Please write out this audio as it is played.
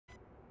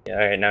Yeah,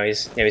 alright, now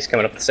he's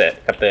coming up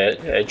the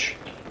edge.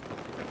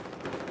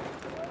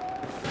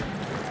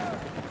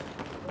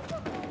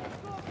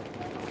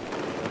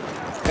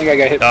 I think I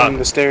got hit from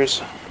the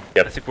stairs.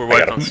 Yep. I think we're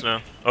wiped on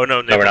snow. Oh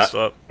no, no, we're not.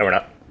 Still up. No, we're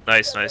not.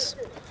 Nice, nice.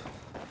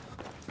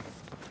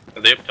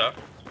 Are they up top?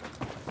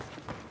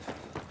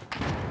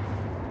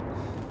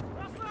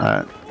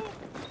 Alright.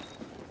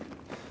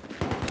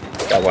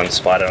 Got one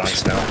spotted on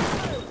snow.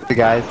 The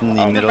guys in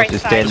the middle right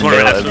just side. stay in the There's one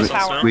middle. right next to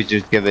us. We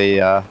just give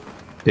a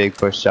big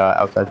push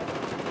outside.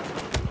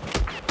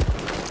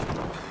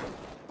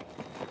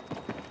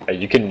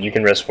 You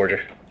can rest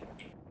Forger.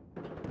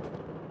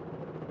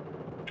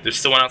 There's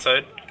still one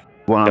outside.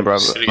 One on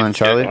Bravo, one on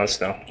Charlie. On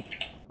snow.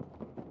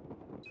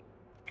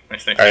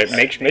 Nice. Alright,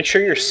 make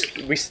sure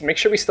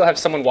we still have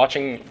someone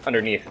watching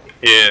underneath.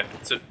 Yeah.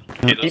 So,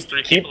 okay, those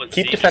three people at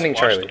keep C, defending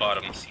just watch Charlie. the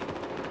bottoms.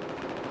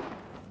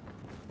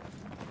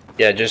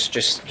 Yeah, just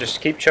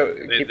keep the choke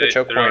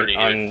they're point already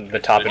on here. the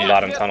top and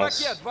bottom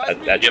tunnels at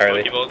You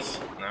Charlie. have Pokeballs?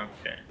 No?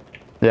 Okay.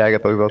 Yeah, I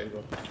got Pokeballs.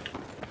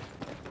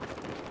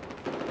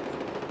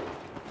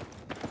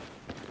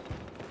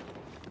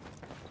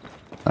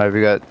 Alright,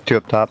 we got 2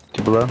 up top,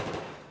 2 below.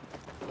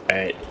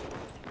 Alright.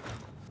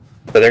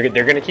 So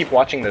they're gonna keep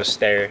watching those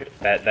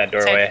that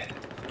doorway,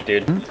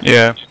 dude.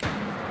 Yeah.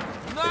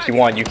 If you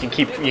want, you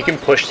can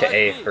push to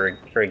A for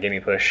a gimme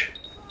push,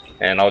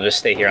 and I'll just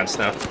stay here on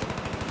snow.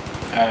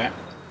 Alright.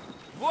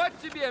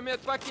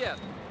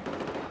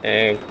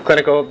 And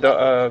clinical,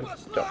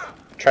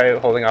 try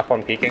holding off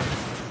on peeking.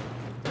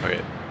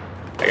 Okay.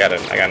 I got an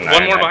eye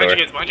One on more that behind door.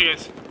 you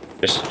guys,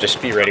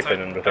 Just be ready outside, for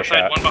them to push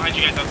outside. out. One behind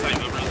you guys outside,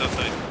 whoever is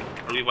outside.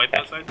 Are we wiped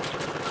outside?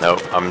 No,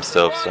 I'm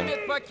still stunned.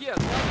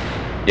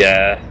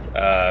 Yeah,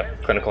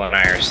 clinical and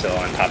I are still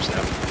on top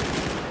snow.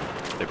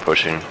 They're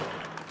pushing.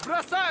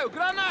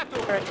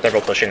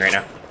 Several pushing right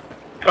now.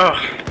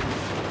 Oh.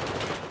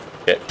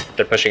 Yeah,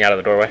 they're pushing out of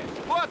the doorway.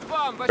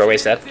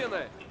 Doorway's dead.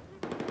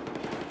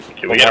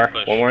 Okay, we gotta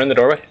push. One more in the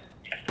doorway.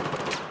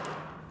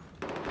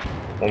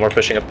 One more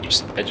pushing up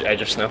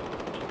edge of snow.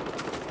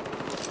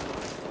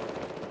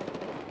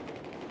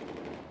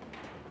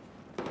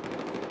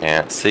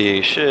 Can't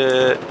see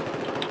shit.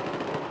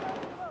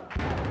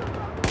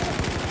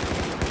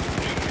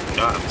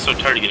 God, I'm so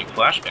tired of getting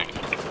flashbang.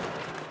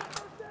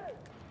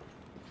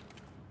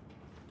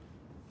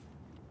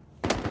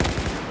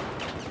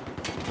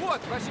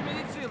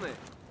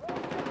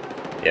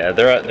 Yeah,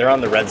 they're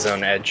on the red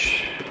zone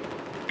edge.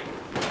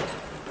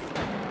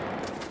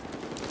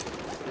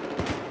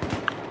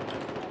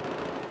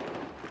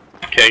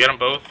 Okay, I got them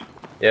both.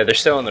 Yeah, they're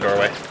still in the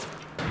doorway.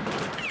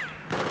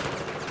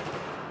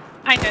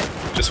 Behind it.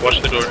 Just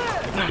watch the door.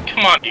 Oh,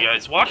 come on, you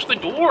guys, watch the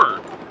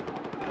door!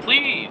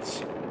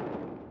 Please!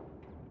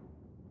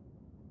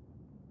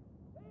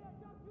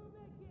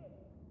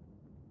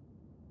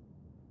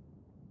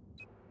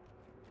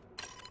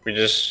 We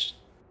just...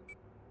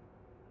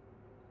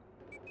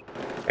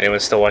 Anyone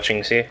still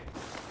watching C?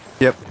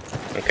 Yep.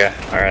 Okay,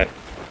 alright.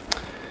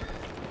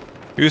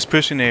 Who's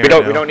pushing A? We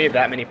don't need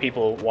that many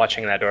people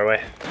watching that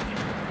doorway.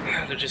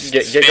 They're just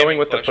Get going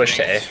with the push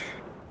to A.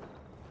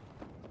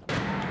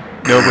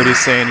 Nobody's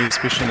saying who's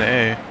pushing the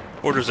A.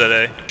 Orders at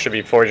A. Should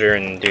be Forger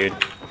and Dude.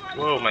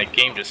 Whoa, my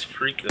game just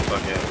freaked the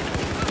fuck out.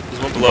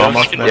 There's one below.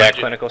 Almost there. Yeah,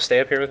 clinical, stay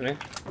up here with me.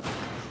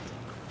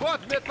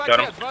 Got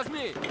him.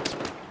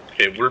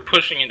 Okay, we're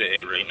pushing into A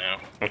right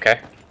now. Okay.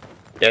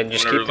 Yeah,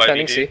 just Wanna keep revive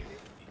defending ED? C.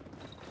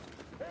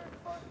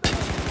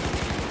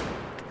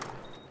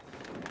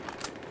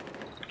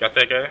 Got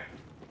that guy?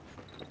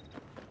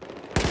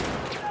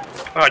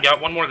 Oh, I got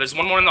one more. There's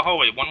one more in the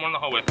hallway. One more in the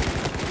hallway.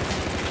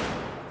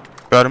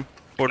 Got him.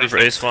 Order for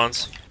A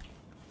spawns.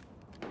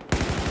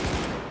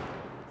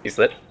 He's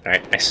lit.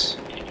 Alright, nice.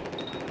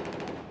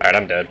 Alright,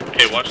 I'm dead.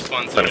 Okay, watch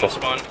spawn. Clinical.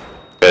 Spawn.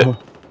 Good.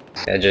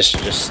 Yeah, just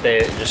stay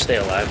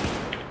alive.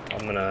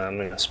 I'm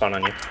gonna spawn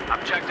on you.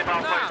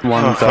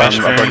 One Oh, flash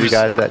above you frames.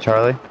 guys at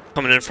Charlie.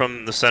 Coming in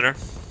from the center.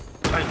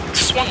 I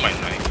swung my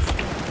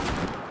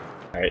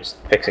knife. Alright,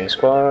 fixing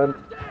squad.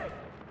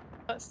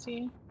 Let's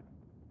see.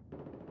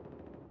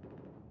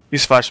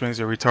 These flashbangs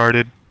are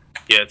retarded.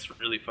 Yeah, it's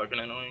really fucking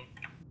annoying.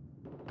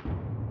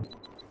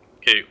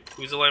 Okay,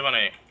 who's alive on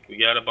A? We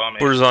got a bomb A.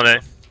 Orders on A.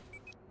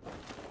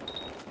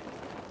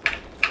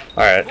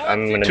 Alright,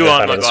 I'm gonna Two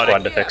jump on out my of the body.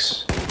 squad to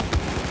fix.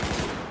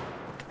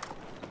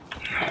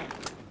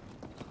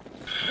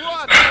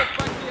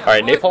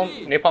 Alright,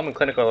 Napalm and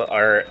Clinical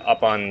are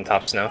up on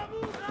top snow.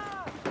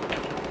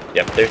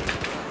 Yep, they're...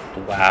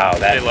 Wow,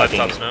 that Stay alive, fucking...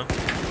 top snow.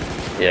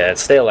 Yeah,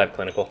 stay alive,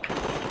 Clinical.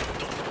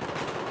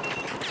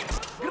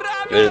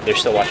 They're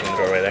still watching the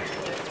doorway there.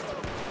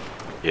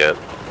 Yep.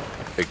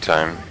 Big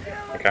time.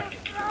 Okay.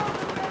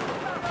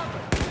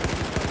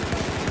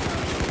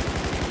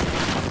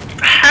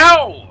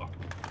 How?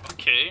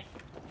 Okay.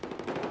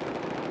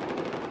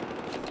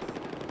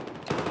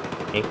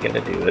 Ain't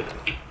gonna do it.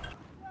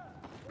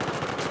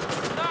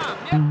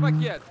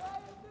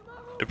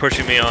 They're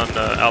pushing me on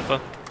Alpha.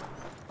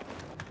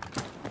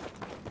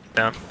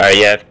 Down. Alright,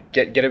 yeah,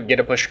 get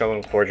a push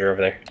going Forger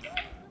over there.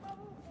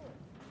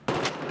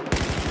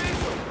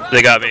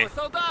 They got me.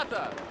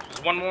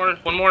 one more,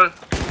 one more.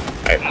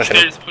 Alright, push him.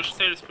 Stairs, push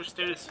stairs, push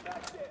stairs.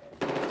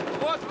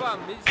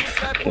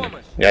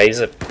 Yeah, he's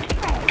a.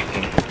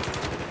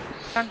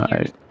 Down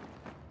here.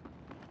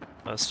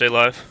 Alright. Stay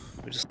alive.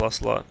 We just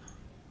lost a lot.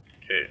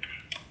 Okay.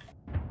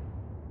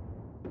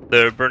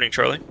 They're burning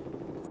Charlie.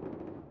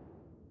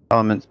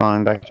 Element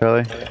spawning back,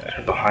 Charlie.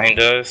 Behind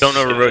us. Don't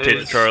over rotate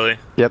to Charlie.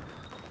 Yep.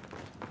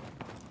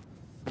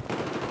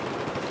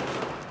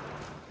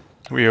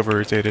 We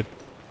over-rotated.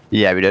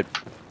 Yeah, we did.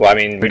 Well, I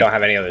mean, we don't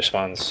have any other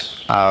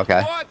spawns. Oh,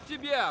 okay.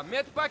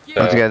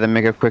 Let's go then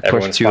make a quick push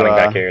Everyone's to spawning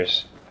back here.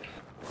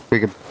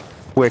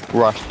 quick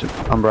rush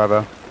on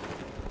Bravo.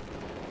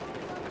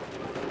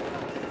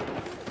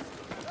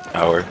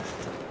 Howard.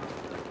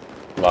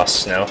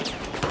 Lost snow.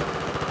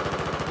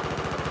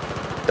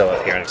 Still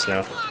up here in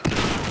snow.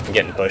 I'm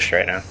getting pushed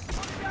right now.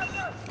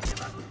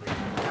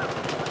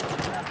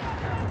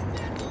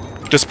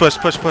 Just push,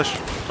 push, push.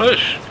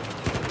 Push.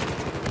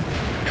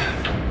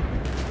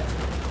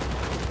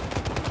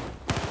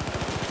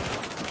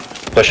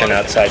 Pushing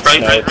outside Right,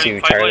 snow right, to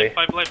right. Charlie.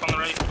 Five life on the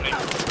right.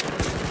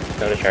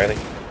 Snow to Charlie.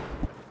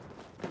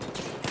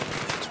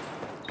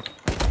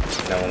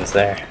 No one's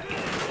there.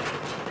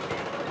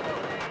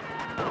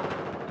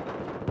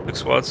 6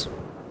 squads.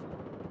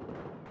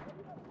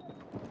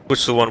 Which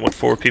is the one with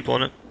 4 people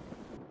in it?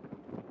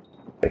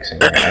 Fixing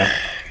it right now.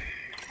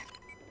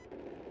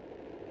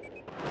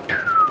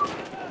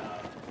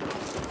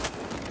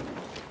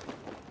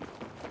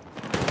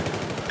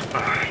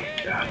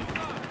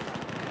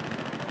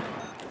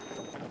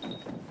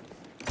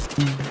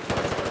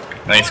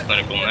 Nice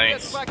clinical,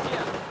 nice.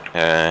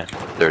 Yeah,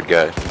 third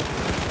guy.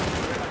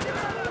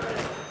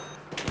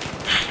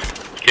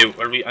 Okay,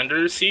 are we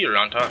under C or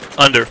on top?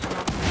 Under.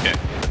 Okay.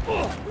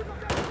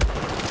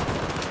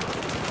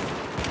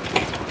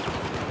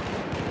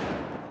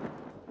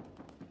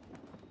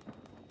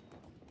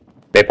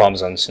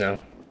 Napalm's on snow.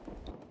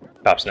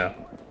 Top snow.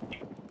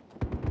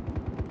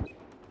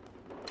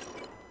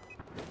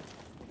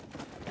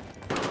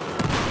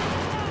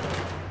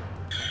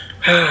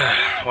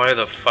 Why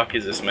the fuck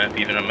is this map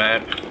even a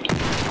map?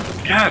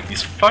 God,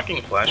 these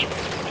fucking flashbangs.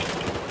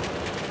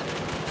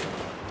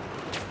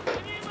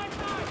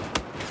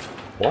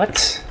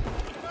 What?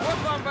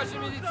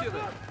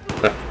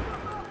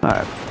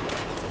 Alright.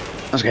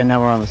 Okay,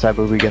 now we're on the side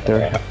where we get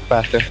there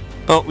faster.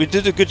 Well, we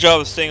did a good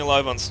job of staying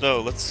alive on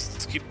snow.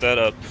 Let's keep that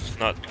up.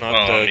 Not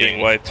I getting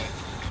mean, wiped.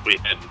 We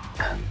had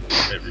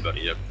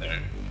everybody up there.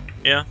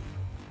 Yeah.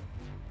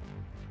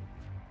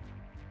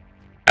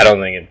 I don't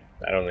think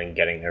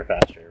getting there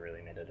faster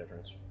really made a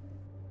difference.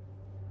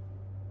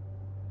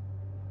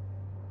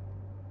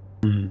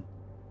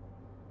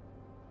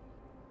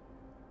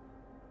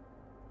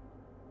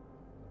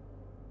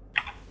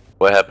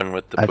 What happened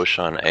with the push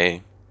on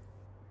A?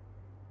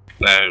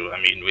 No,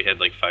 I mean, we had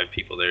like 5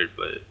 people there,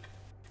 but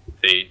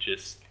they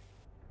just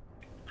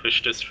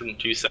pushed us from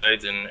 2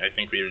 sides, and I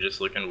think we were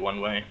just looking one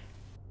way.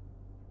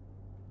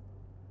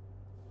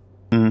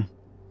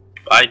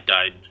 I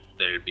died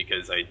there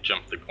because I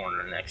jumped the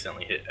corner and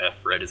accidentally hit F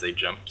right as I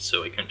jumped,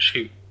 so I couldn't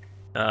shoot.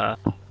 Alright,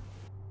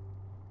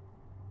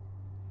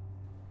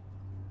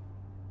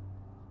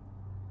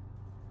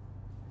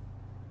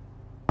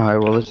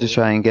 well let's just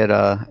try and get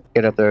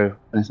up there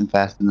nice and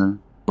fast and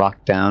then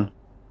lock down.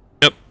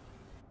 Yep.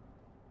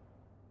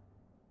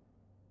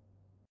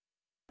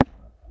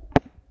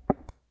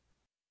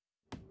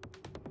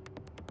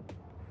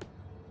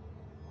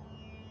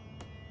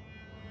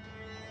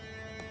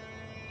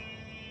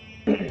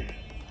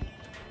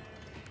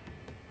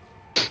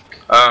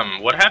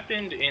 What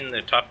happened in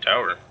the top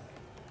tower?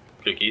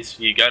 Cookies,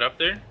 you got up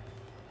there?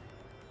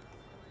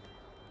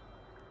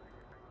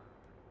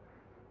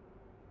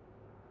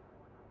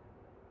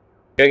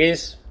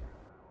 Cookies?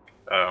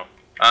 Oh.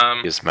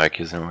 His mic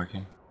isn't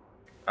working.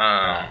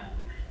 Alright,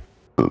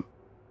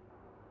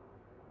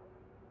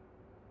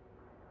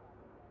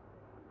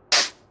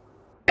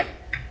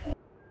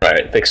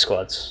 big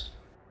squads.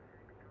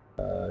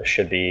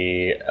 Should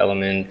be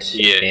Element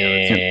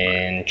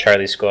in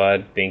Charlie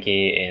Squad,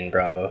 Binky in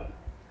Bravo.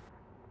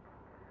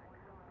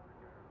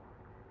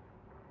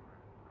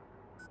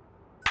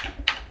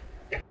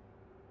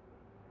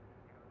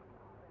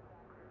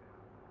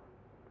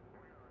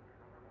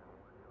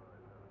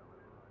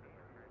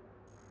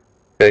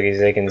 Cookies,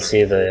 they can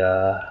see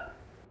the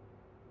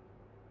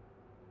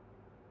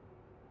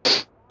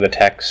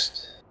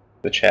text,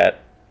 the chat.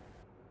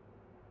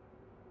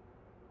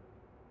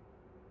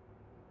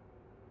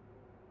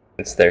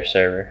 It's their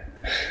server.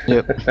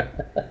 Yep.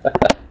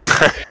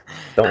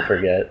 Don't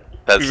forget.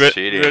 That's We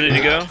cheating. ready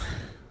to go?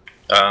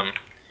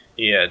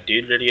 Yeah,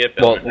 dude, ready up.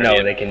 Well, Element, no,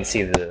 ready they up. can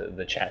see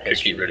the chat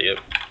history. Cookie, ready up.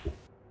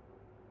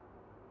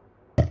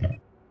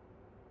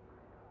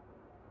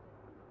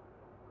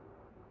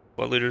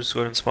 What leaders go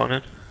ahead and spawn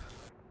in?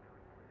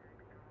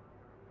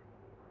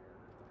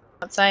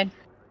 Outside.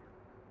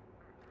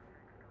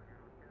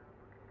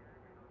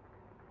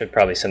 Should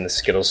probably send the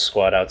Skittles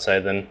squad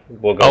outside then.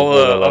 We'll go,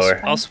 we'll go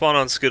lower. I'll spawn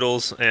on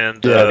Skittles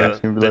and Yeah, that's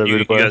gonna be then really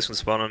you clear. guys can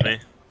spawn on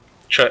me.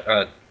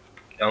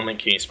 Element,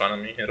 can you spawn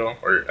on me at all?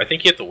 Or I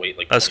think you have to wait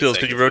like. 20 Skills,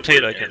 could you seconds rotate?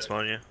 before I you can't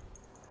spawn you.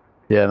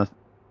 Yeah.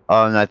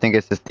 Oh, and I think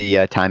it's just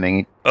the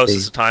timing. Oh, is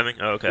this the timing?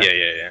 Oh, okay.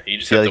 Yeah. You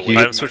just have to wait.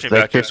 I'm switching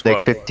back to your squad.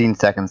 Like 15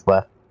 seconds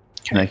left.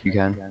 Like you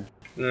can.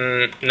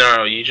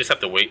 No, you just have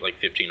to wait like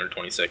 15 or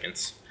 20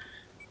 seconds.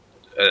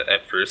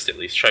 At first, at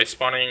least. Try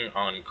spawning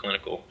on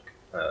clinical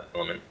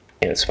element.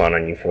 Can't spawn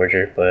on you,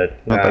 Forger,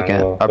 but... Nope, I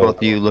can't. Are both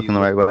of you looking the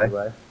right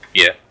way?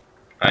 Yeah,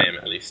 I am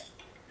at least.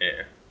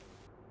 Yeah.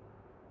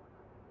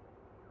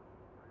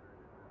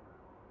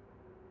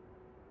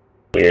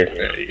 Weird.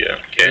 There you go.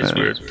 Okay, it's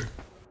weird.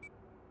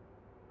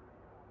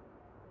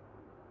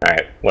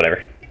 Alright,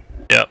 whatever.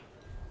 Yep.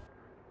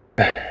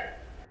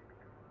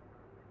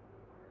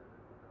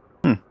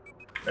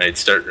 Alright,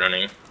 start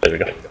running. There we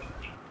go.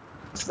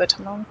 To the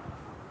tunnel.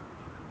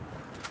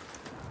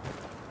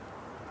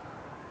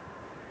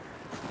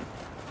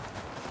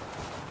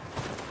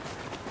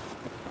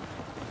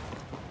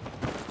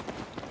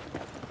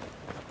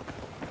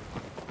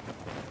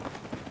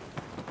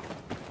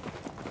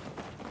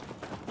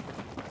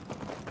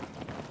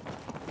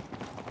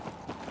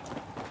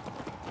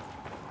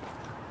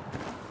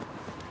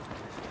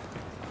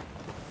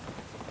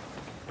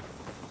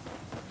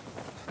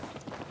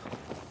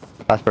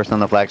 Last person on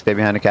the flag, stay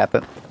behind to cap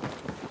it.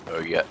 Oh,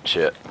 you got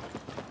shit.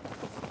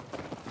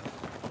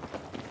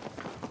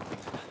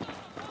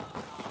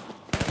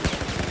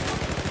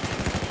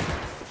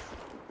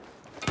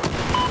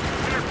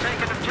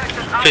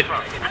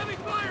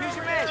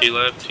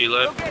 Two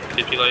left,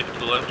 50 left, to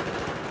the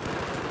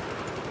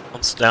left.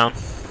 One's down.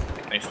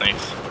 Nice.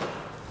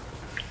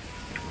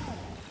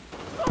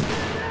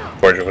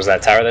 Forger, was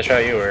that tower that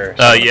shot you, or...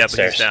 Yeah, but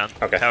stairs? he's down.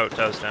 Okay.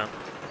 Tower's down.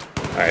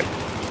 Alright.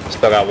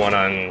 Still got one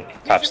on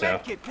top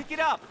snow.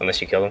 Unless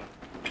you kill him.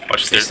 Watch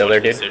He's stairs. still there,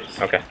 watch dude? stairs.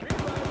 Okay.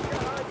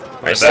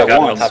 Alright, back still up one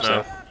on on top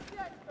snow. snow.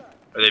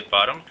 Are they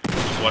bottom?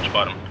 Just watch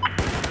bottom.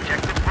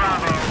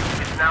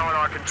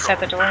 Set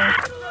the door.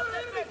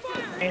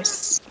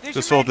 Nice.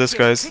 Just hold this,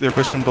 guys. They're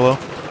pushing below.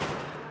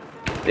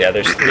 Yeah,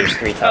 there's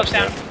 3 top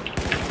snow. down.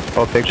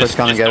 Oh, big push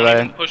coming, get don't ready.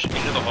 even push into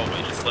the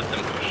hallway, just let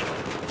them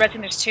push. Red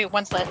thing, there's 2.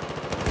 One's lit.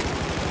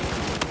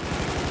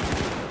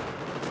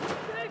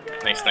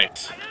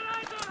 Nice.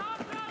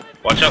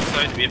 Watch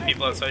outside, we have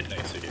people outside.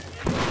 Nice, okay.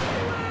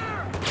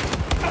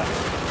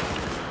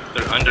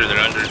 They're under.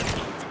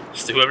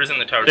 Just whoever's in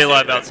the tower. Stay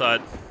alive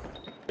outside.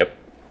 Yep.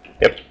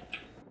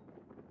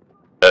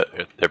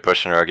 They're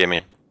pushing our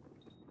gimme.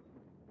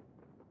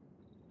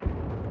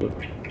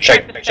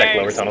 Check stairs.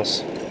 lower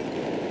tunnels.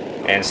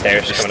 And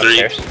stairs, There's coming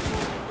 3. upstairs.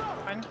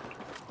 One.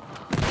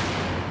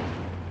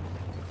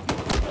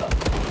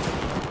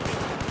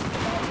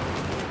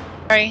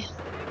 Sorry.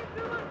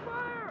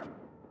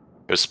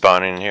 They're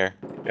spawning here.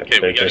 Yep, Okay,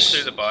 they're we gotta just-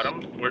 clear the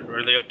bottom. Where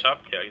are they up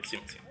top? Yeah, I can see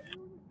them.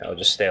 I'll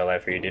just stay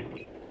alive for you,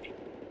 dude.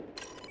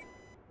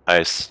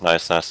 Nice. I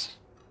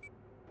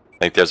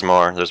think there's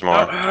more.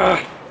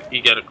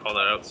 You gotta call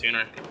that out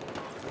sooner.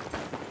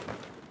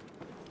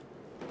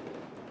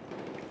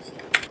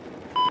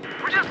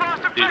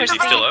 Dude, is he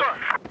still up?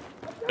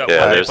 Got Yeah,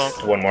 one there's-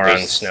 napalm. One more on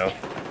snow.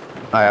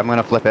 Alright, I'm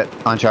gonna flip it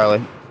on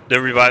Charlie.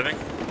 They're reviving.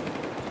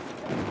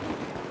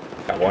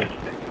 Got one.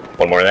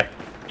 One more there.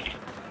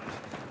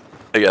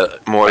 They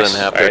got more Nice.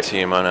 than half their Alright.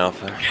 team on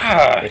Alpha.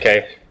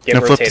 Okay. Get Now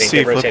flip to rotating, C,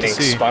 get flip to rotating.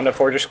 C. Spawn to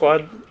Forger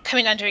squad.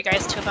 Coming under you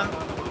guys, 2 of them.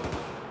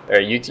 Or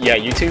you two go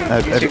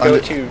under-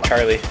 to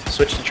Charlie.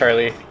 Switch to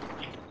Charlie.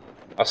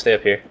 I'll stay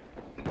up here.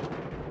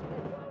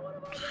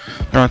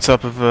 They're on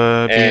top of B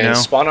And now.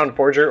 spawn on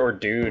Forger or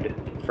Dude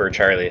for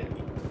Charlie.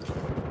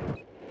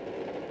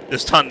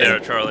 There's ton there,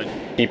 Charlie.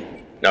 Keep.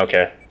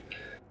 Okay.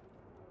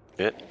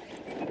 Shit.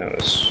 That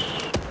was.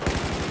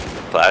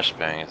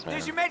 Flashbangs,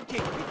 man.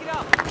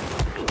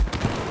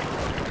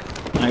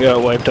 I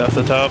got wiped off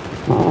the top.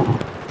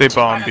 They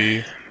bomb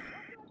B.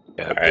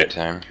 Yeah, Alright. big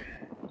time.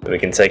 We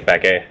can take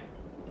back A.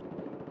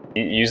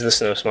 Use the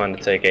snow spawn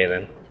to take A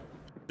then.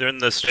 They're in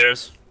the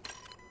stairs.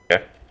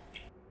 Okay.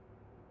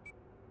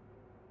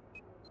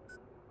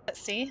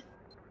 Let's see.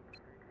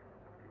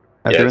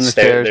 If they're in the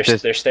stairs,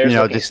 just, there's stairs you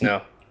know, looking just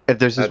snow. if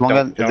there's just Don't- one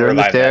guy, don't if they're in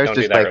the revive that, stairs, don't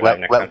do just that, like revive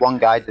next let time. one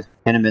guy just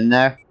pin him in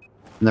there,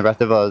 and the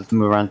rest of us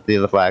move around to the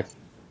other flags.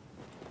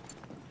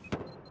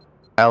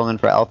 Element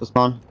for Alpha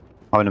spawn.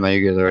 Oh no,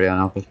 you guys are already on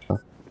Alpha. So.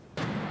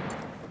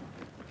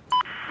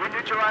 We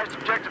neutralized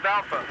objective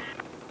Alpha.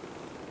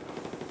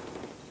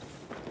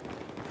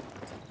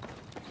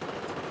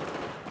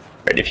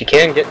 Right, if you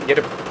can get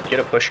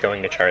a push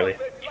going to Charlie.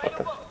 What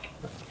the?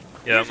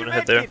 Yeah, I'm gonna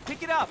head there. There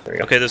we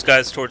go. Okay, there's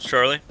guys towards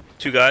Charlie.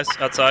 2 guys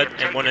outside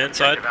and one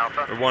inside.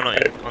 Or one on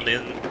the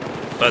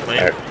inside lane.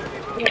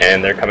 Alright.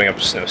 And they're coming up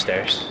snow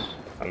stairs.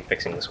 I'm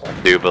fixing this one.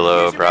 2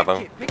 below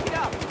Bravo.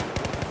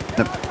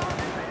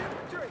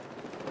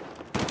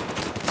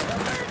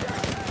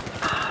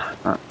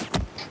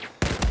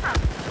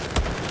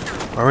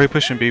 Why are we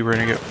pushing B? We're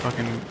gonna get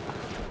fucking.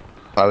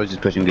 I was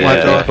just pushing B.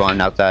 Yeah. Spawn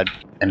outside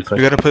and push.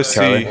 We gotta push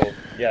Charlie. C.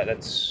 Yeah,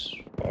 that's.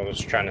 I was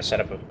trying to set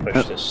up a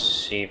push to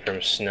C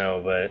from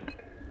snow, but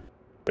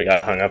we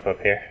got hung up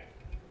here.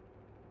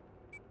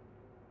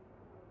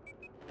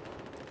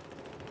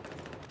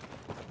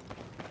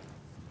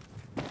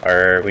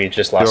 Or we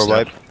just lost Door snow?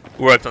 wipe.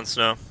 We're wiped on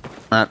snow.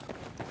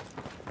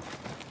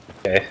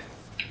 Okay.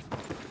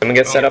 Someone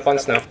get set up on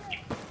snow.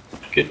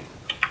 Good.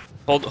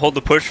 Hold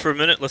the push for a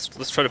minute. Let's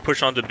try to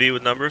push onto B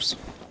with numbers.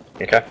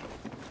 Okay.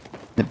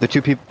 If the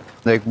 2 people,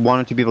 like 1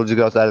 or 2 people just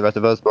go outside, the rest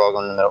of us, we're all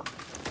going to know.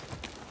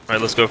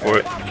 Alright, let's go for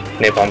it.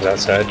 Napalm's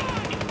outside.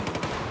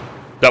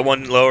 Got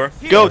one lower.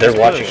 Go, They're just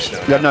watching push.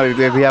 snow. Yeah, no,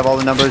 if we have all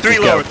the numbers, Three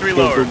just lower, go. 3 Go,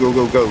 lower. Go,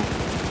 go, go, go.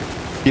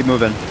 Keep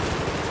moving.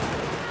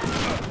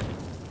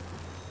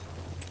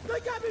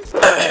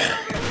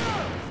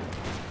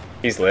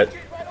 He's lit.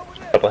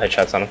 Couple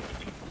headshots on him.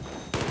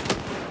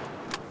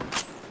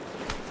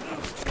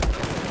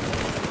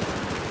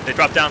 They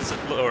dropped down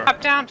lower.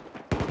 Up, down.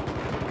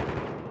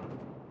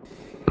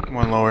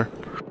 1 lower.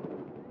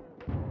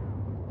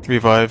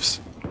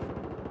 Revives.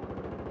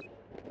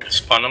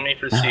 Spawn on me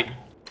for C.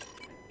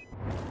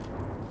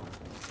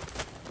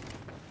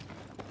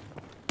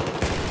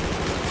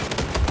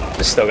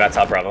 Just still got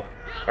top Bravo.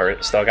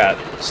 Or still got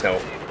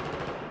snow.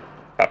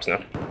 Top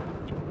snow.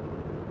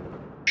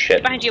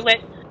 Shit. Behind you,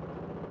 lit.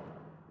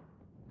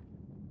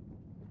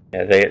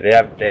 Yeah, they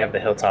have the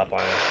hilltop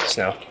on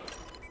snow.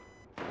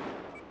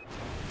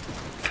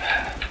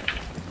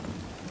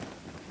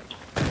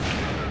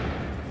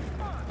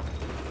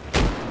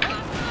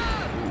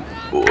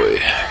 Boy.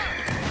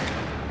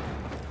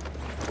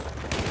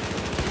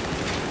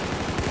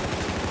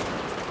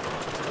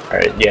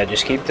 Alright, yeah,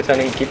 just keep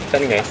defending A.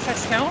 Is that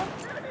snow?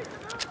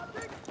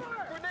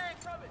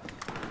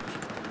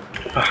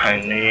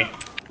 Behind me.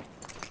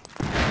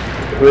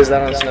 Who is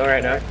that on snow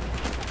right now?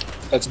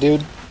 That's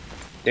dude.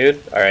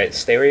 Dude? Alright,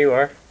 stay where you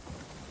are.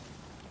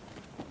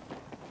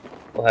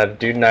 We'll have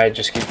Dude and I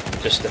just keep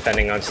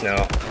defending on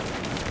snow.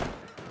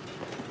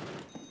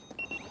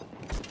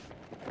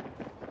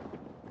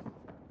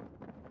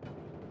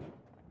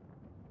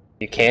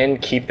 You can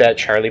keep that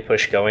Charlie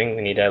push going,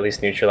 we need to at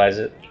least neutralize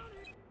it.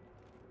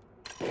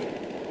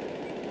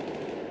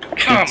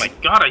 Oh my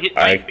god, I hit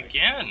Alright. knife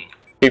again!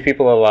 2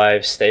 people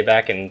alive, stay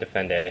back and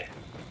defend A.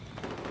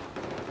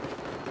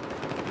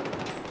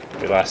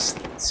 We lost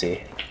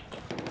C.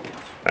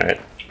 Alright.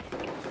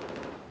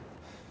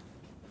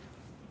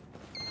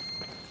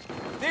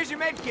 There's your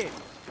med kit.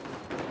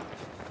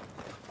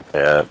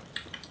 Yeah.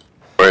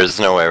 There's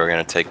no way we're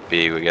gonna take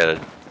B. We gotta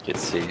get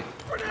C.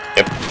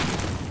 Yep.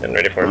 Getting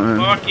ready for it.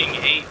 Fucking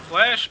hate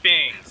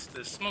flashbangs!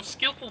 This most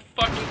skillful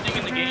fucking thing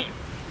in the game.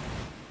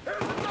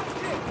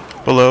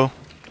 Below.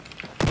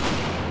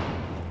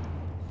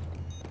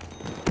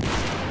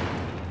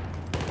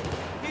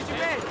 Here's your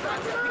med. Pick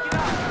it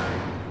up.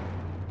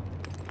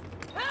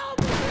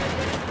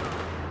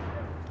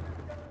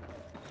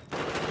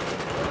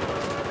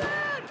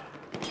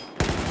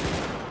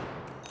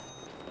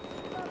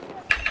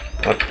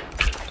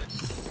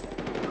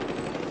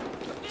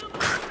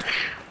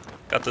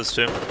 Got those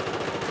 2.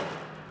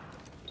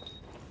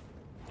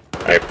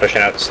 Alright,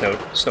 pushing out snow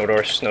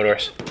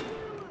doors.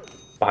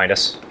 Behind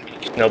us.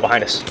 No,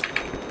 behind us.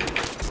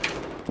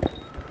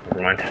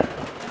 Never mind.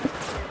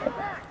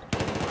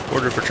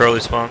 Order for Charlie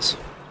spawns.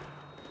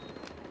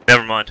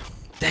 Never mind.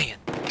 Dang it.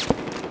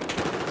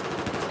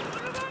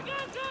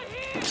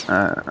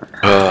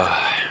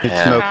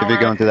 It's smoke if you're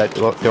going through that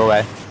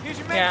doorway. Here's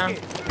your med Yeah.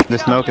 kit. The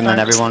smoke and then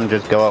everyone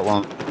just go at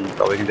once. That's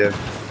all we can do.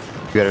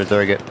 You gotta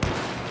reserve it.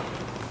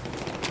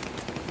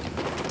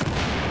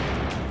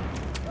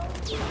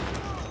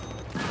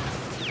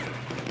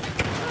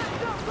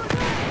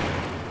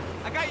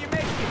 I got your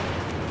med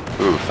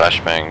kit. Ooh,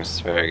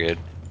 flashbangs, very good.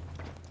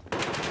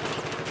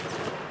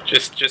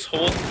 Just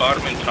hold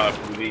bottom and top,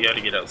 we gotta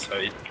get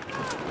outside.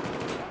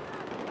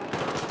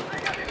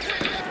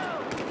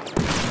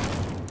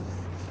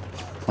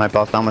 My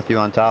boss, I'm with you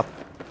on top.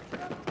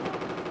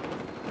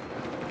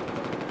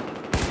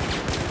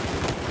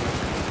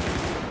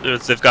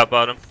 Dudes, they've got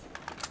bottom.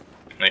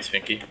 Nice,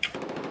 Vinky.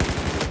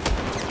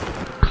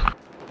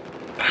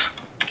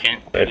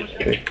 Can't.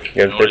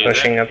 They're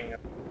pushing up.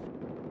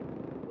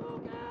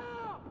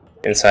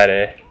 Inside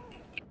A.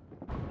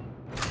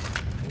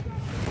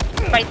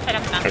 Right side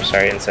of the I'm mountain.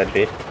 sorry, inside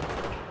B.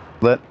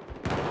 Lit.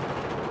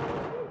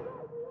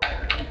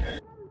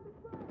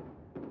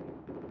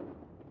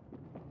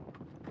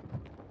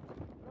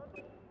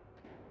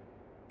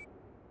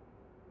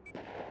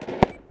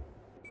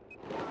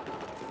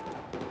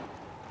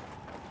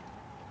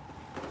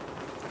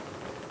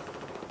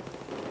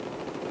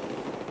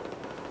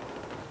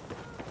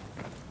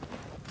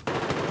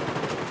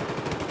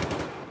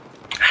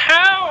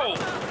 How?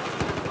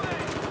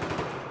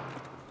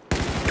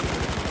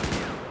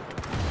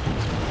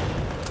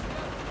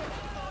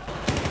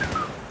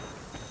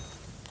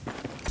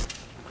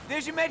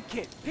 There's your med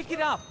kit. Pick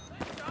it up.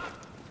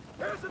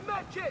 Here's a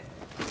med kit.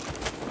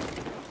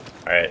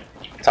 Alright,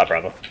 top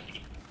Bravo.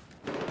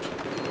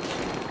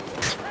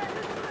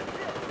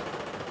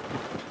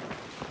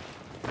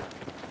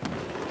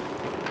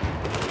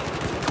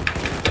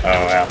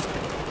 Oh wow.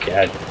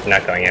 Yeah,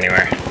 not going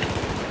anywhere.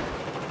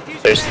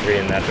 There's 3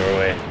 in that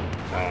doorway.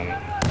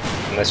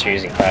 Unless you're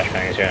using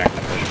flashbangs, you're not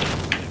gonna push.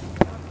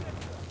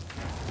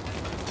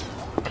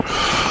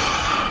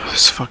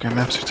 This fucking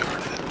map's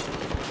retarded.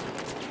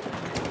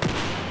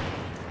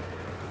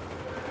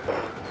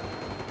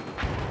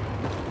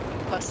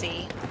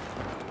 Pussy.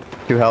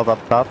 2 health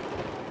up top.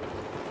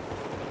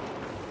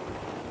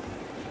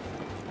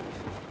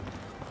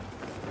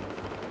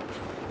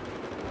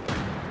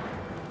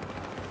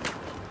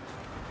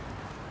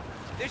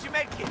 There's your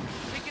med kit.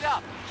 Pick it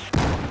up.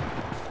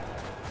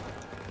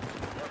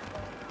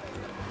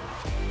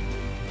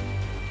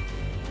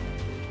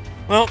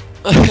 Well,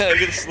 I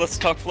guess let's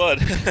talk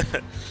flood.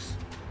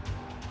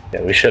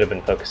 Yeah, we should have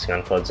been focusing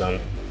on flood zone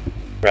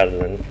rather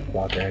than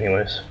locker,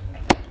 anyways.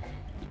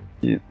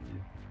 Yeah.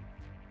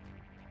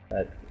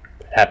 That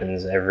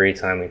happens every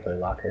time we play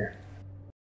locker.